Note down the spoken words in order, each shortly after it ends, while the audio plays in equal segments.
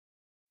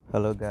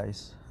Hello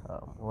guys,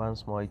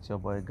 once more it's your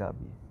boy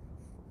Gabby.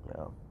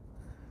 Um,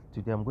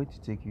 Today I'm going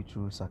to take you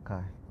through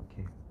Sakai.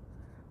 Okay,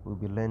 we'll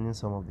be learning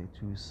some of the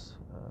tools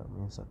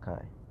in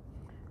Sakai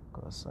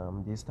because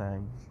this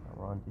time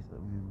around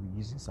we'll be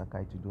using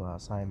Sakai to do our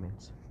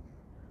assignments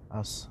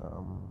as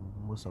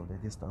most of the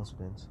distance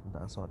students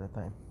that's all the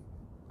time.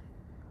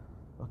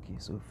 Okay,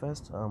 so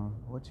first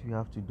what you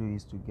have to do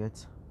is to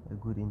get a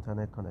good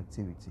internet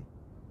connectivity,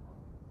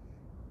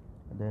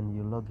 and then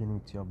you log in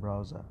with your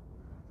browser.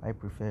 I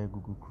prefer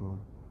Google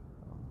Chrome.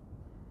 Um,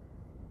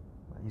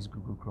 I use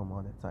Google Chrome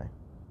all the time.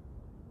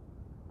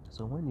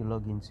 So when you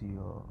log into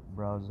your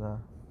browser,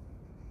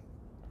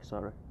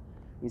 sorry,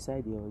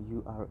 inside your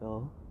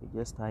URL, you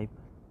just type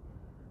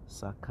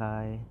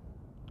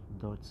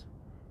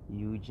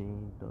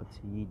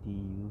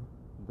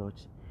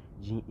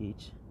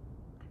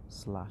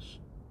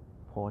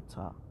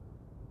sakai.eugene.edu.gh/portal.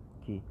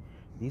 Okay,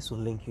 this will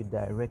link you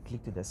directly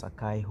to the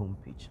Sakai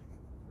homepage.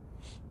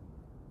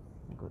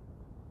 Good.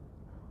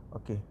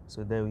 Okay,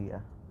 so there we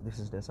are. This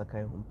is the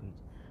Sakai homepage.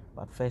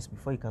 But first,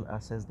 before you can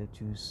access the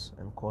tools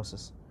and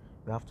courses,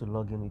 you have to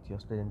log in with your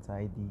student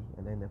ID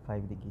and then the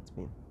 5-digit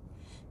PIN.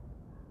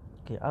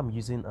 Okay, I'm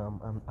using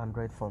an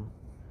Android phone,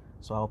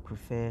 so I'll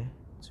prefer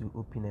to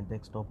open a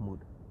desktop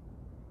mode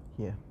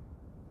here.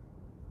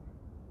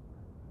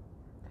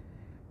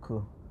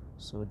 Cool.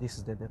 So this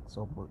is the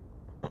desktop mode.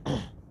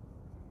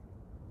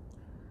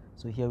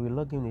 So here we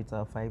log in with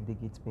our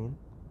 5-digit PIN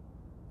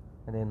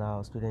and then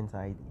our student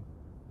ID.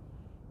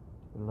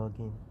 We log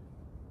in.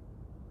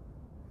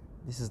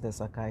 This is the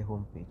Sakai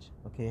homepage.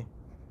 Okay.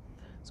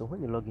 So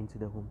when you log into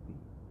the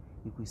homepage,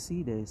 you could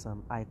see there is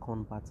an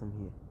icon button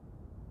here,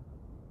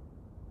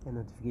 a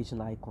notification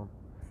icon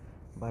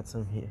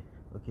button here.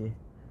 Okay,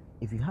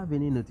 if you have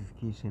any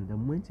notification, the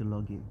moment you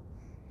log in,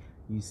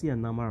 you see a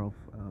number of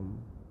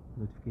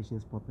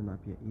notifications popping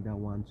up here, either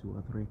 1, 2,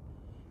 or 3,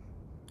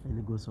 and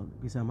it goes on.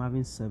 Because I'm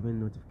having 7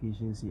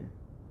 notifications here.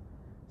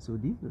 So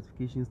these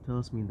notifications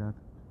tells me that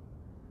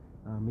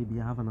maybe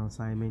I have an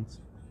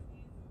assignment,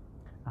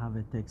 I have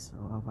a text,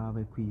 or I have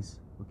a quiz,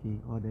 okay,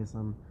 or there's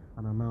an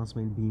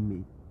announcement being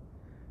made.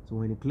 So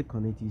when you click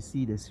on it, you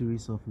see the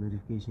series of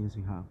notifications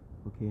you have.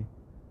 Okay,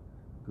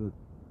 good.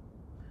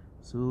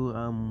 So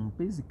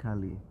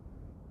basically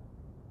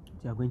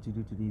what you are going to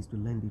do today is to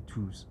learn the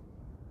tools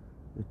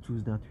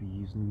that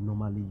we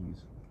normally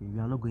use. Okay, we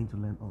are not going to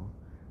learn all,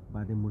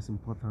 but the most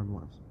important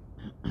ones.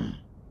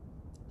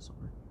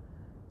 Sorry.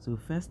 So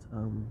first,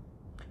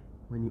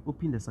 when you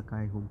open the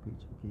Sakai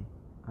homepage, okay,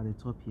 at the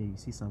top here you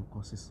see some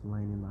courses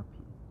lining up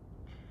here.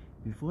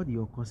 Before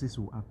your courses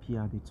will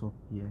appear at the top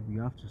here,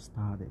 you have to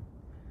start them.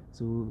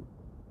 So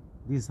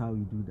this is how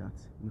you do that.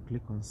 You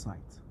click on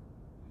site,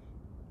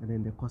 and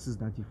then the courses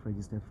that you've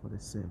registered for the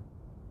same.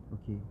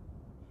 Okay,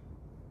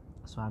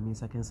 so I'm in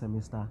second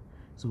semester,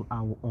 so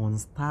I will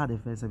unstart the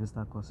first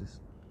semester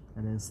courses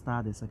and then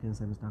start the second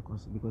semester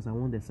course, because I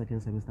want the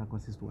second semester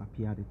courses to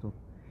appear at the top.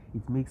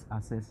 It makes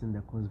accessing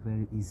the course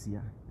very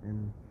easier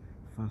and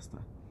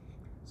faster.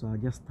 So I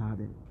just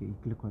started. Okay, you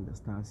click on the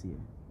stars here,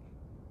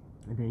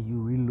 and then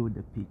you reload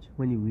the page.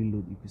 When you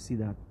reload, you can see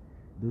that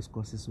those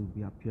courses will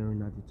be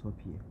appearing at the top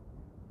here,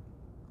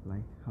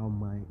 like how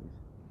mine is.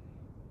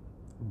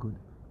 Good.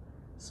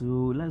 So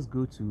let's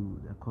go to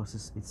the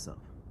courses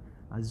itself.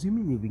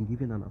 Assuming you've been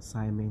given an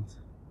assignment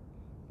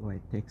or a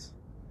text,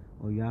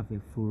 or you have a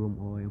forum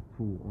or a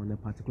poll on a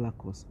particular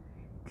course,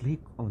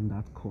 click on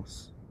that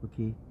course.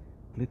 Okay,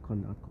 click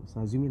on that course.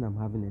 Assuming I'm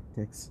having a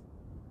text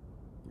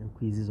and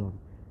quizzes on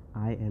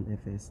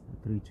INFS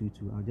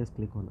 322, I'll just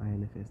click on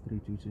INFS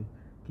 322.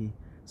 Okay,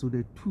 so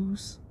the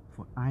tools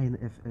for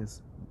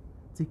INFS,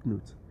 take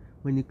note,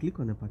 when you click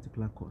on a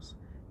particular course,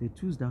 the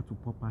tools that will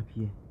pop up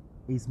here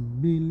is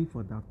mainly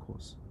for that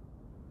course.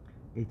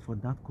 It's for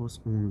that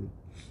course only.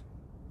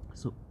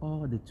 So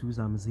all the tools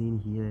I'm seeing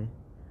here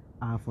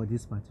are for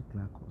this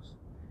particular course.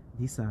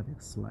 These are the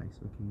slides.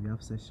 Okay, we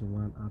have section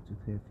 1 up to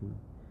 13,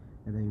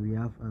 and then we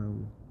have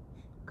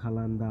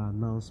calendar,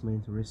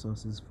 announcement,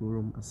 resources,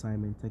 forum,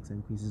 assignment, text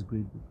and quizzes,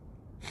 gradebook.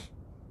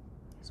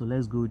 So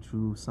let's go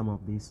through some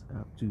of these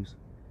tools.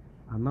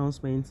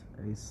 Announcement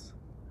is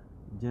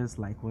just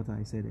like what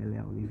I said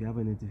earlier. If you have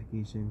a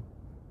notification,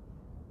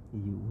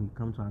 you will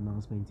come to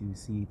announcement, you will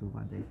see it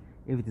over there.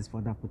 If it is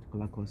for that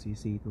particular course, you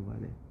see it over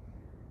there.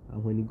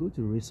 When you go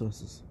to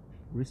resources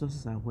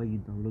are where you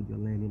download your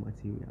learning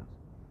materials.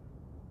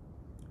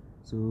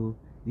 So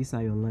these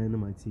are your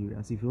learning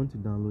materials. If you want to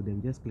download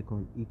them, just click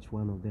on each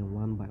one of them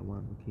one by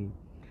one. Okay,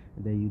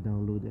 and then you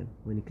download them.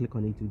 When you click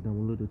on it, you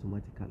download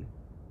automatically.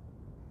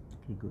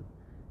 Okay, good.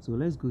 So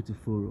let's go to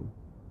forum.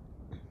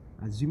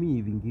 Assuming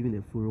you've been given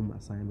a forum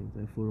assignment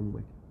or a forum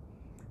work.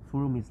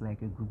 Forum is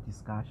like a group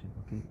discussion,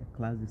 okay, a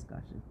class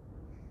discussion.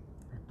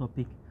 A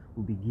topic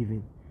will be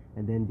given,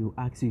 and then they'll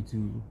ask you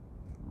to,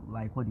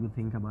 like, what do you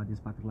think about this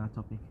particular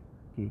topic?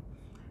 Okay,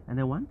 and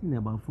then one thing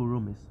about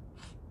forum is,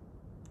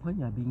 when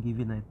you are being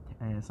given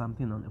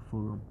something on a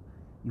forum,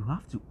 you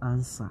have to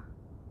answer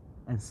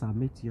and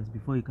submit yours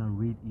before you can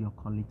read your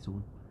colleagues'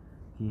 own.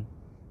 Okay,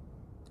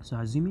 So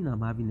assuming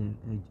I'm having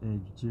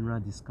a general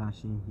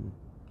discussion here,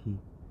 okay,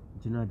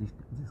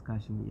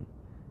 discussion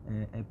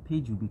here, a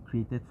page will be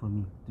created for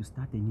me to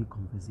start a new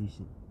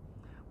conversation.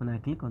 When I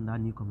click on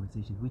that new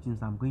conversation, which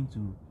means I'm going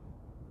to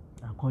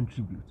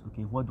contribute,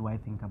 okay, what do I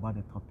think about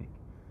the topic?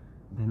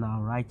 Then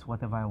I'll write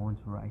whatever I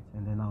want to write,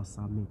 and then I'll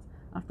submit.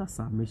 After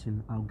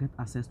submission, I'll get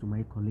access to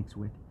my colleagues'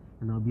 work,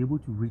 and I'll be able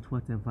to read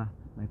whatever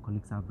my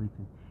colleagues have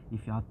written.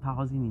 If you are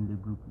 1,000 in the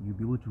group, you'll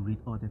be able to read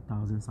all the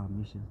 1,000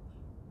 submissions.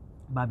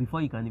 But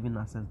before you can even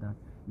access that,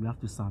 you have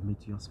to submit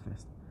yours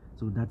first.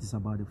 So that is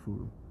about the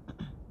forum.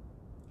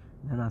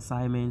 Then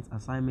assignment,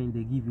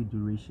 they give you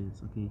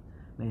durations, okay.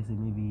 Let's say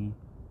maybe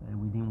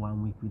within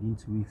 1 week, within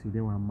 2 weeks,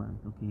 within 1 month,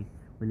 okay.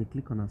 When you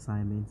click on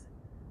assignments,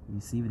 you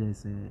see if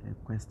there's a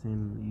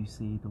question, you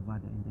see it over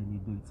there, and then you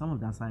do it. Some of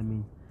the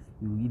assignments,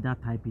 you either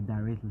type it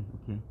directly,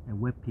 okay. A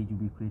web page will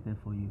be created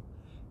for you.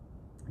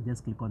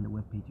 Just click on the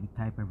web page, you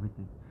type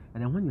everything,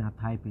 and then when you are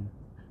typing,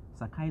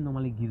 Sakai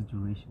normally gives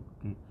duration,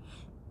 okay.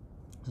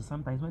 So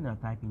sometimes when you're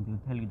typing, they'll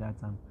tell you that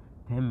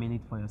 10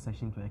 minutes for your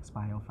session to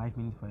expire or 5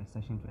 minutes for your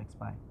session to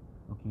expire,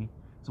 okay.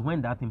 So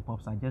when that thing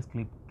pops, I just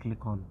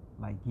click on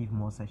like give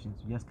more sessions.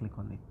 You just click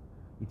on it.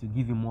 It will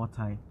give you more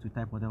time to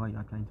type whatever you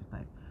are trying to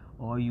type,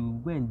 or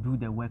you go and do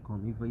the work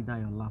on either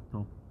your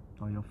laptop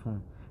or your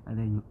phone, and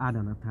then you add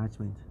an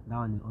attachment. That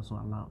one is also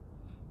allowed.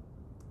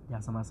 There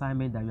are some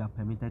assignments that you are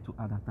permitted to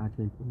add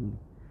attachment only,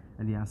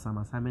 and there are some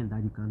assignments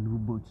that you can do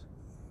both.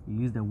 You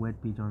use the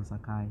word page on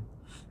Sakai,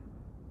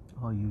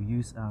 or you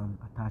use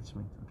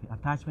attachment. Okay,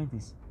 attachment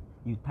is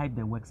you type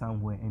the work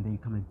somewhere and then you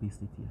come and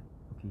paste it here.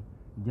 Okay,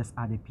 you just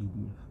add a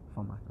PDF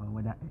format or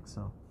whether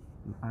Excel,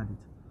 you add it.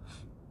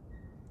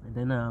 And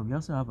then we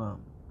also have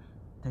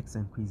text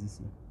and quizzes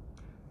here.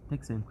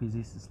 Text and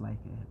quizzes is like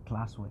a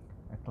classwork,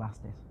 a class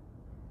test.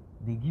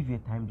 They give you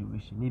a time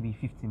duration, maybe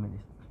 50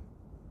 minutes.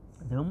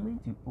 The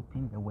moment you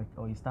open the work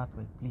or you start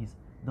work, please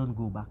don't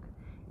go back.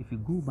 If you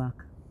go back,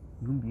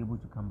 you won't be able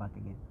to come back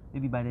again.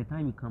 Maybe by the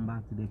time you come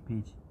back to the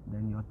page,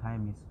 then your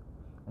time is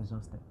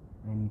exhausted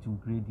and it will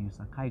grade you.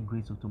 Sakai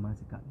grades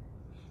automatically.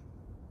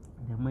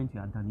 The moment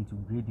you are done, it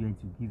will grade you and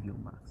it will give you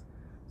marks.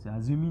 So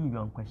assuming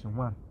you're on question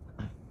 1,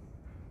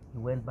 you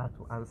went back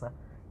to answer,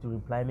 to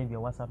reply maybe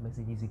your WhatsApp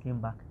messages, you came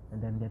back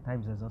and then the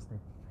time is exhausted,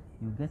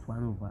 you get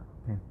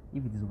 1/10.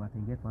 If it is over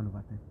 10, get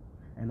 1/10.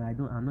 And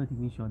I'm not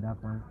even sure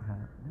that one,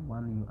 the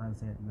one you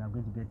answered, you are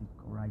going to get it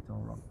right or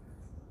wrong.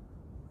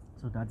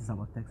 So that is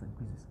about text and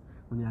quizzes.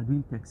 When you are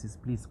doing texts,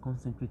 please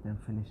concentrate and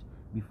finish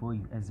before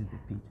you exit the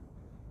page.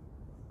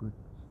 Good.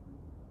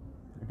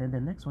 And then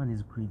the next one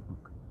is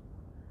gradebook.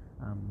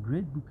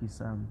 Gradebook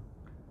is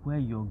where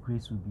your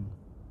grades will be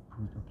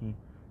put. Okay,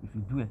 if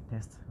you do a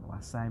test or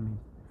assignment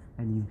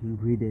and you've been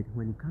graded,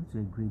 when you come to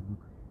a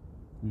gradebook,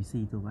 you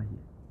see it over here.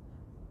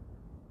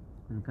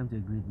 When you come to a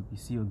gradebook, you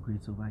see your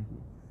grades over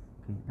here.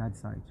 Okay,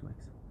 that's how it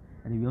works.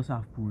 And then we also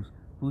have polls.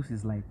 Polls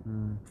is like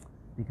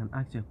they can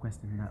ask you a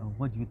question like, oh,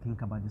 what do you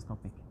think about this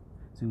topic?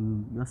 So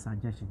your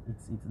suggestion.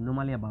 It's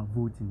normally about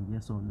voting,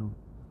 yes or no.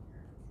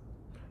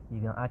 You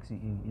can ask you,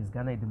 is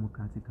Ghana a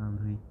democratic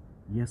country?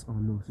 Yes or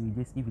no. So you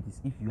just if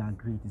you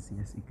agree, it's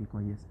yes, you click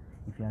on yes.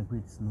 If you agree,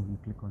 it's no, you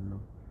click on no.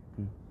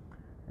 Okay.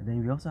 And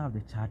then we also have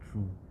the chat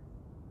room.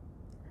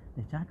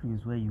 The chat room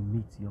is where you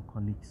meet your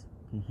colleagues.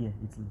 Okay, here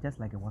it's just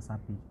like a WhatsApp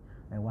page,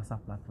 a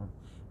WhatsApp platform.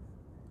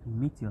 You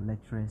meet your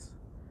lecturers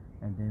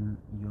and then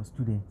your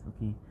students.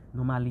 Okay,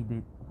 normally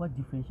what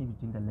differentiates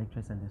between the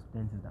lecturers and the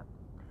students is that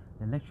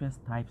the lecturers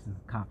types in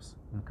caps,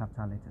 in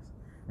capital letters,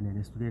 and then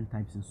the student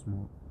types in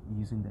small,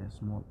 using the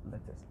small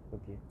letters.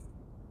 Okay,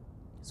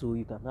 so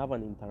you can have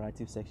an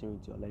interactive section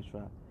with your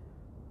lecturer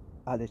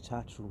at the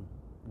chat room,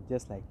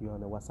 just like you're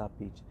on a WhatsApp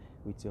page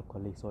with your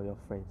colleagues or your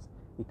friends.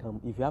 You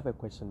can, if you have a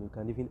question, you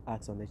can even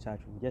ask on the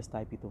chat room. Just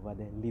type it over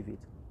there and leave it.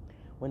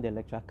 When the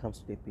lecturer comes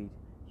to the page,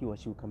 he or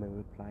she will come and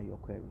reply your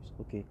queries.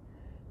 Okay,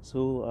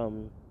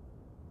 so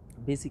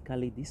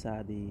basically these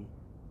are the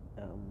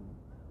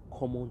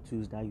common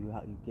tools that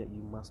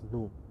you must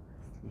know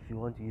if you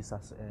want to use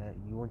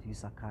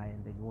Sakai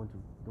and then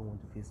don't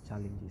want to face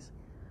challenges.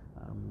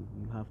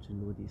 You have to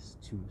know these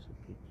tools.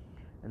 Okay,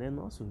 and then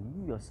also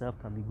you yourself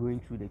can be going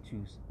through the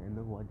tools and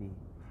know what they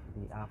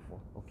are for.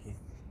 Okay,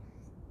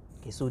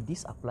 so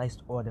this applies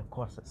to all the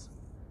courses.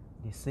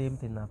 The same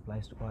thing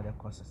applies to all the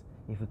courses.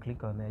 If you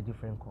click on a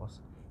different course,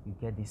 you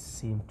get the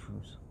same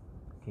tools.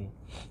 Okay,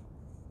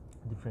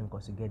 different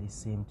course, you get the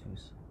same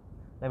tools.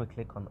 Let me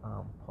click on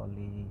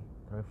poly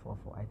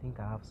 344. I think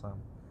I have some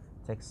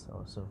text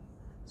also.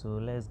 So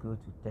let's go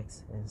to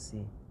text and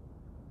see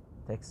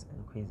text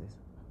and quizzes.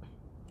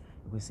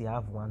 You will see I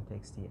have one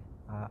text here.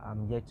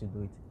 I'm yet to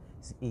do it.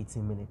 It's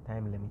 18 minute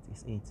time limit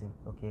is 18.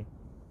 Okay,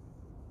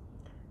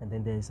 and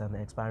then there is an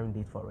expiring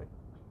date for it.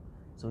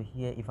 So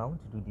here, if I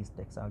want to do this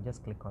text, I'll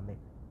just click on it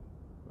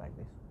like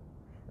this.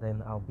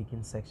 Then I'll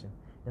begin section.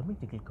 The moment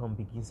you click on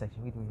begin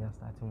section, which means you're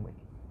starting work.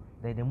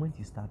 Then the moment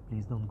you start,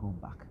 please don't go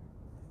back.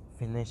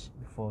 Finish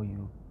before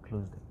you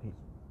close the page.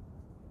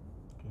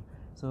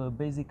 So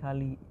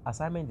basically,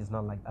 assignment is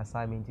not like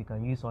assignment. You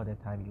can use all the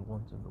time you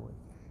want to do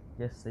it.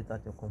 just sit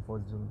at your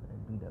comfort zone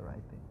and do the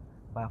right thing.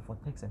 But for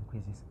text and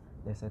quizzes,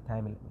 there's a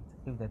time limit.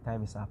 If the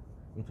time is up,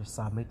 it will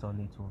submit on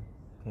its own.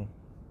 Okay.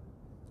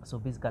 So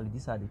basically,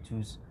 these are the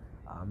tools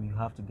you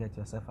have to get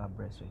yourself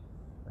abreast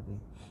with. Okay.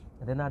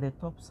 And then at the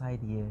top side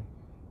here,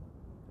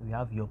 we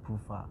have your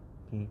profile.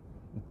 Okay.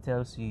 It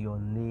tells you your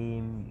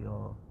name,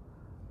 your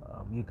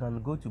you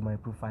can go to my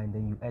profile and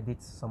then you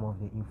edit some of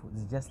the info.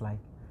 It's just like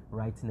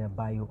writing a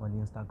bio on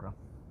Instagram.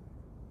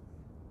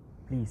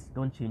 Please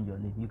don't change your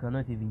name. You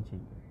cannot even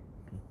change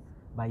it. Okay.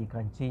 But you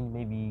can change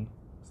maybe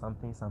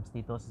something, some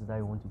statuses that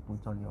you want to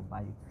put on your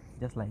bio.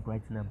 Just like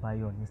writing a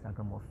bio on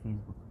Instagram or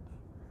Facebook.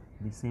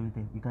 The same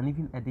thing. You can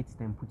even edit it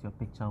and put your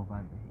picture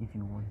over there if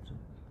you want to.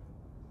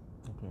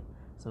 Okay.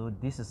 So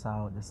this is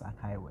how the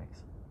Sakai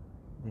works.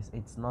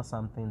 It's not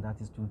something that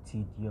is too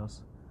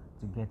tedious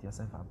to get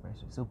yourself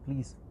abreast with. So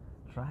please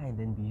try and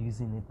then be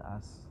using it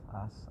as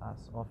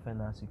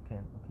often as you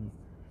can. Okay.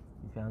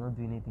 If you are not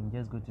doing anything,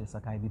 just go to the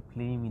Sakai, be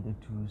playing with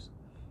the tools,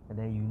 and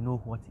then you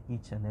know what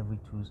each and every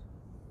tool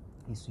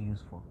is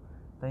used for.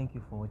 Thank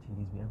you for watching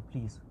this video, and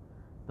please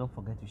don't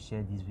forget to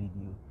share this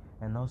video.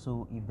 And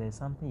also, if there's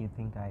something you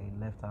think I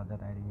left out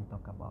that I didn't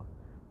talk about,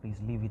 please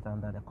leave it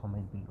under the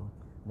comment below.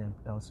 Then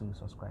also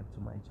subscribe to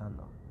my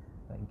channel.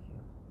 Thank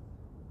you.